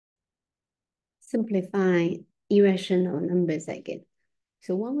simplify irrational numbers again.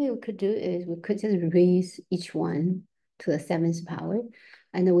 So one way we could do is we could just raise each one to the 7th power.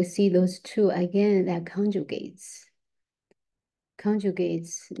 And then we see those two again, they're conjugates.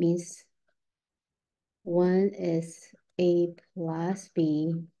 Conjugates means one is a plus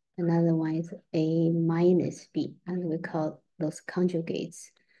b, another one is a minus b, and we call those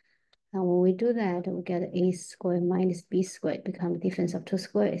conjugates. And when we do that, we get a squared minus b squared become the difference of two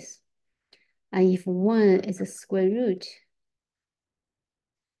squares. And if one is a square root,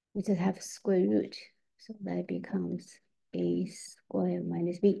 we just have square root. So that becomes a squared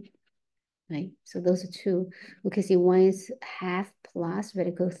minus b, right? So those are two. We can see one is half plus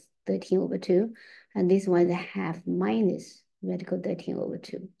radical 13 over 2, and this one is half minus radical 13 over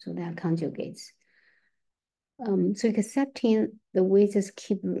 2. So they are conjugates. So accepting the we just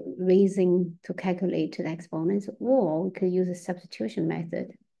keep raising to calculate the exponents, or we could use a substitution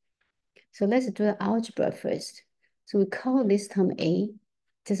method. So let's do the algebra first. So we call this term A,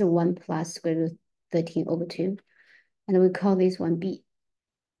 this is 1 plus square root 13 over 2. And we call this one B,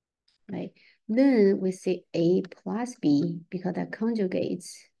 right? Then we say A plus B because they're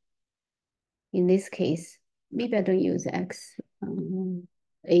conjugates. In this case, maybe I don't use X,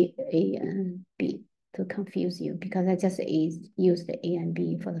 A and B to confuse you because I just use the A and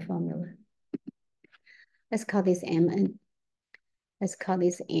B for the formula. Let's call this M and let's call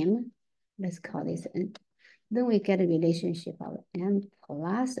this M. Let's call this N. Then we get a relationship of M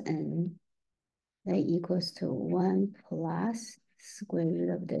plus N that equals to 1 plus square root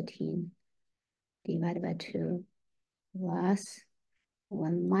of 13 divided by 2 plus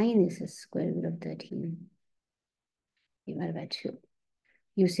 1 minus the square root of 13 divided by 2.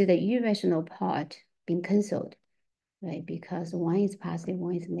 You see the irrational part being cancelled, right? Because one is positive,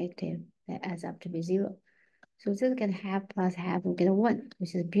 one is negative. That adds up to be 0. So just get half plus half, we get 1,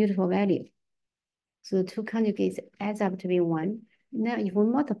 which is a beautiful value. So the two conjugates adds up to be 1. Now if we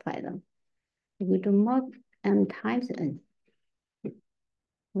multiply them, if we do mod M times N,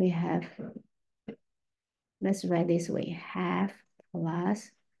 we have, let's write this way, half plus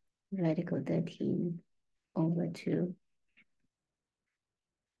radical 13 over 2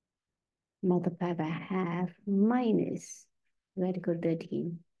 multiplied by half minus radical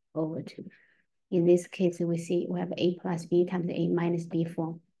 13 over 2. In this case, we see we have A plus B times A minus B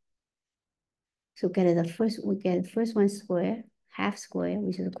form. So we get the first one square, half square,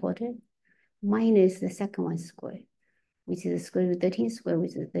 which is a quarter, minus the second one square, which is square root 13 square,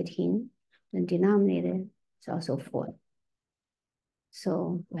 which is 13. The denominator is also 4.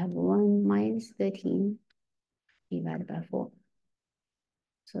 So we have 1 minus 13 divided by 4.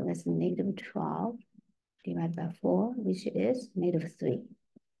 So that's negative 12 divided by 4, which is negative 3.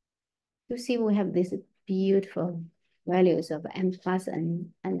 You see we have these beautiful values of M plus N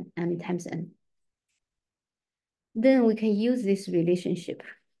and M times N. Then we can use this relationship,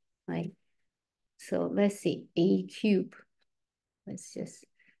 right? So let's see, A cube.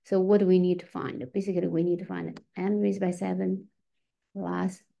 So what do we need to find? Basically, we need to find M raised by 7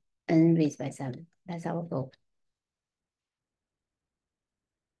 plus N raised by 7. That's our goal.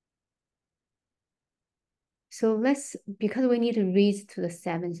 So because we need to raise to the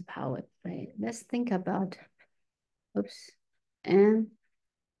 7th power, right? Let's think about, M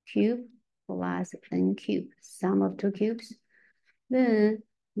cube plus N cube, sum of two cubes. Then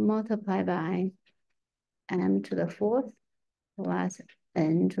multiply by M to the 4th plus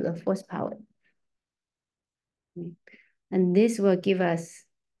N to the 4th power. And this will give us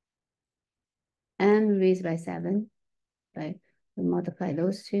M raised by 7, right? We multiply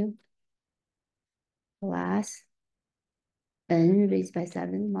those two plus N raised by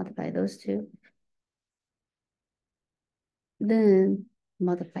 7, multiply those two. Then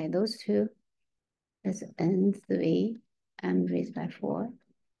multiply those two. That's N3, M raised by 4.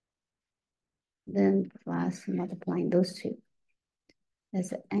 Then plus multiplying those two.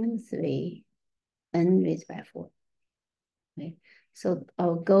 That's M3, N raised by 4. Okay. So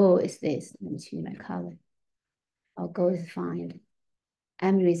our goal is this. Let me change my color. Our goal is to find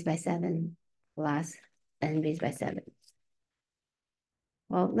M raised by 7 plus N raised by 7.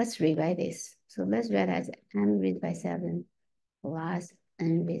 Well, let's rewrite this. So let's write as M raised by 7 plus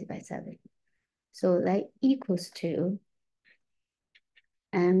N raised by 7. So that equals to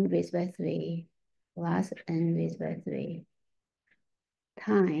M raised by 3 plus N raised by 3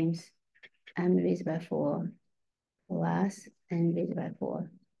 times M raised by 4 plus N raised by 4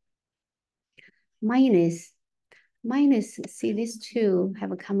 minus, see these two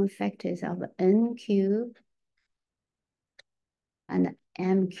have a common factors of N cubed and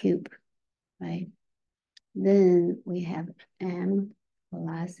M cubed, right? Then we have M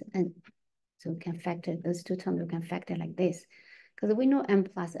plus N. So we can factor those two terms, we can factor like this. Because we know m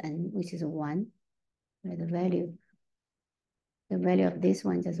plus n, which is 1, right? The value of this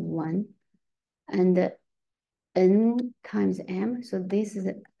one is 1. And n times m, so this is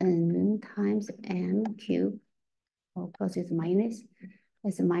n times m cubed. Of course, it's minus.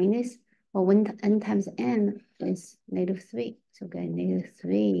 It's a minus. Well, when n times m is -3, so we get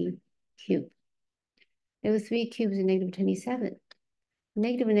 -3 cubed. -3 cubed is -27.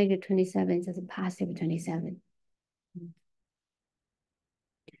 Negative 27 is just positive 27.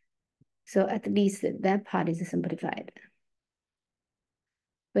 So at least that part is simplified.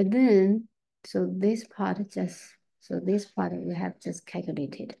 But then, so this part we have just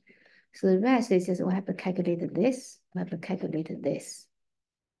calculated. So the rest is just we have to calculate this, we have to calculate this.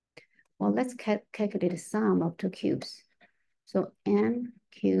 Well, let's calculate the sum of two cubes. So m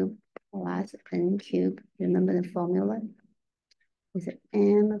cubed plus n cubed, remember the formula? Is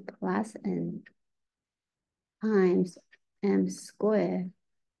m plus n times m squared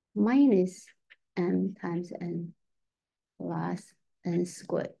minus m times n plus n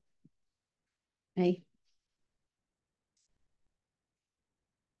squared, right?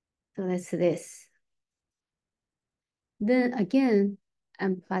 So that's this. Then again,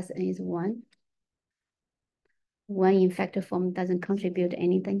 m plus n is 1. 1 in factor form doesn't contribute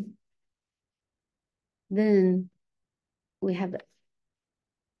anything. Then we have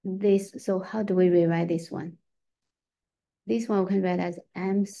this. So how do we rewrite this one? This one we can write as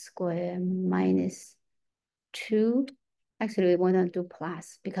m squared minus 2. Actually, we want to do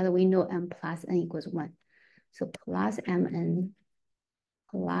plus because we know m plus n equals 1. So plus mn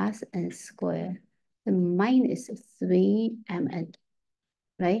plus n squared minus 3mn,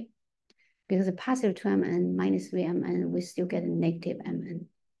 right? Because the positive 2mn minus 3mn, we still get a negative mn.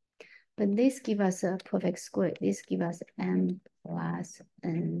 But this gives us a perfect square. This gives us m plus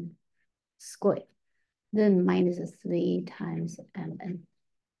n squared. Then minus 3 times mn.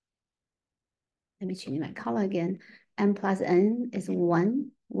 Let me change my color again. M plus n is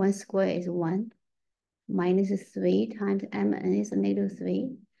 1. 1 squared is 1. Minus 3 times mn is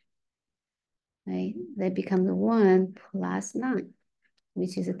 -3. Right? That becomes 1 plus 9,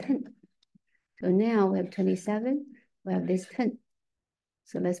 which is 10. So now we have 27. We have this 10.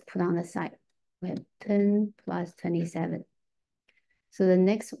 So let's put on the side. We have 10 plus 27. So the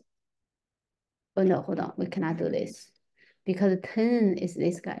next, oh no, hold on. We cannot do this because 10 is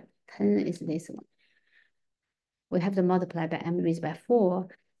this guy. 10 is this one. We have to multiply by m raised by 4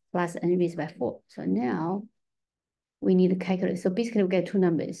 plus n raised by 4. So now we need to calculate. So basically we get two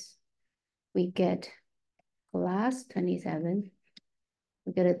numbers. We get plus 27.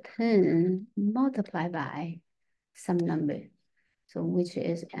 We get a 10 multiplied by some number. So which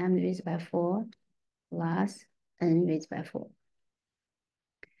is m raised by 4 plus n raised by 4.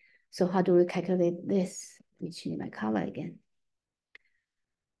 So how do we calculate this? Let me change my color again.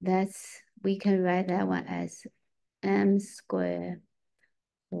 We can write that one as m squared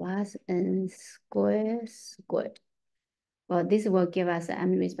plus n squared. Well, this will give us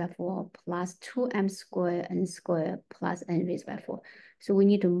m raised by 4 plus 2m squared n squared plus n raised by 4. So we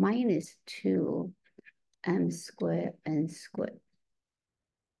need to minus 2m squared n squared.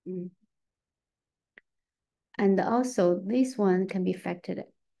 And also this one can be factored,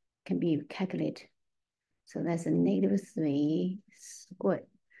 can be calculated. So that's a -3 squared.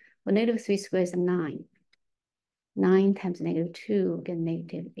 Well, -3 squared is 9. 9 times -2 get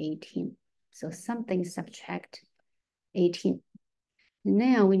 -18. So something subtract 18.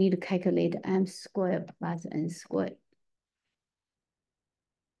 Now we need to calculate m squared plus n squared.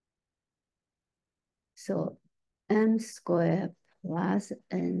 So m squared plus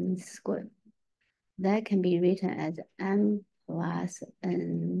n squared. That can be written as m plus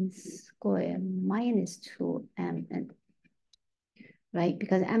n squared minus 2mn. Right?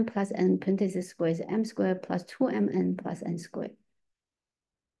 Because m plus n parentheses squared is m squared plus 2mn plus n squared.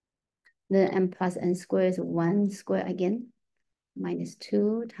 Then m plus n squared is 1 squared again. Minus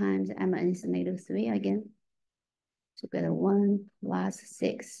 2 times mn is -3 again. So get a 1 plus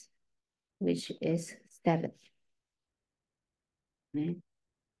 6, which is 7. Okay.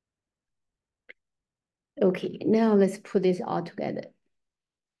 Okay, now let's put this all together.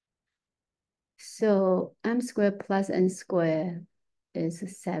 So m squared plus n squared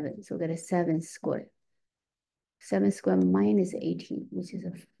is 7. So get a 7 squared. 7 squared minus 18, which is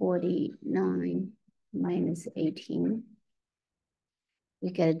a 49 minus 18.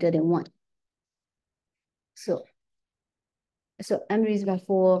 We get a 31. So m raised by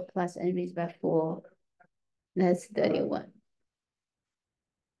 4 plus n raised by 4, that's 31.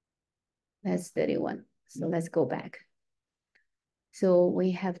 That's 31. So let's go back. So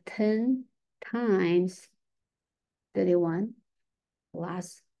we have 10 times 31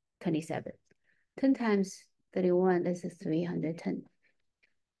 plus 27. 10 times 31 is 310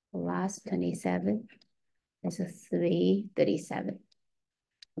 plus 27 is 337.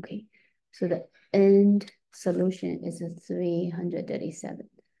 Okay, so the end solution is 337.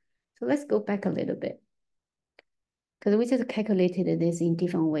 So let's go back a little bit, because we just calculated this in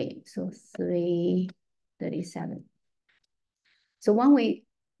different way. So 337. So one way,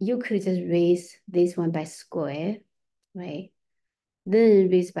 you could just raise this one by square, right? Then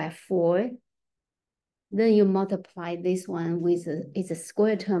raise by 4. Then you multiply this one with it's a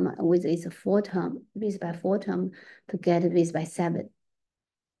square term with it's a 4 term, raised by 4 term to get raised by 7.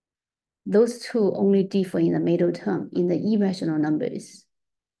 Those two only differ in the middle term, in the irrational numbers.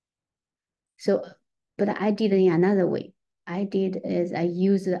 So, but I did it in another way. I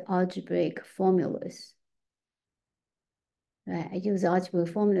used the algebraic formulas. Right, I use algebraic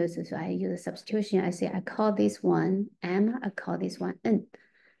formulas, so I use a substitution. I say I call this one m, I call this one n.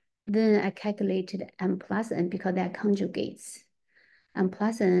 Then I calculated m plus n because they're conjugates. M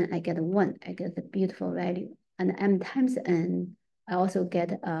plus n, I get 1, I get the beautiful value. And m times n, I also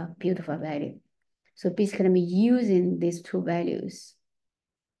get a beautiful value. So basically I'm using these two values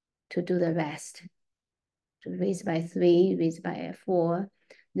to do the rest. To raise by 3, raise by 4,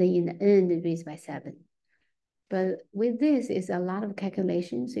 then in the end, raise by 7. But with this, it's a lot of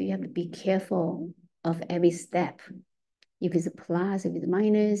calculation, so you have to be careful of every step. If it's a plus, if it's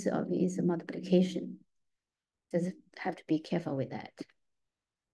minus, or if it's a multiplication. Just have to be careful with that.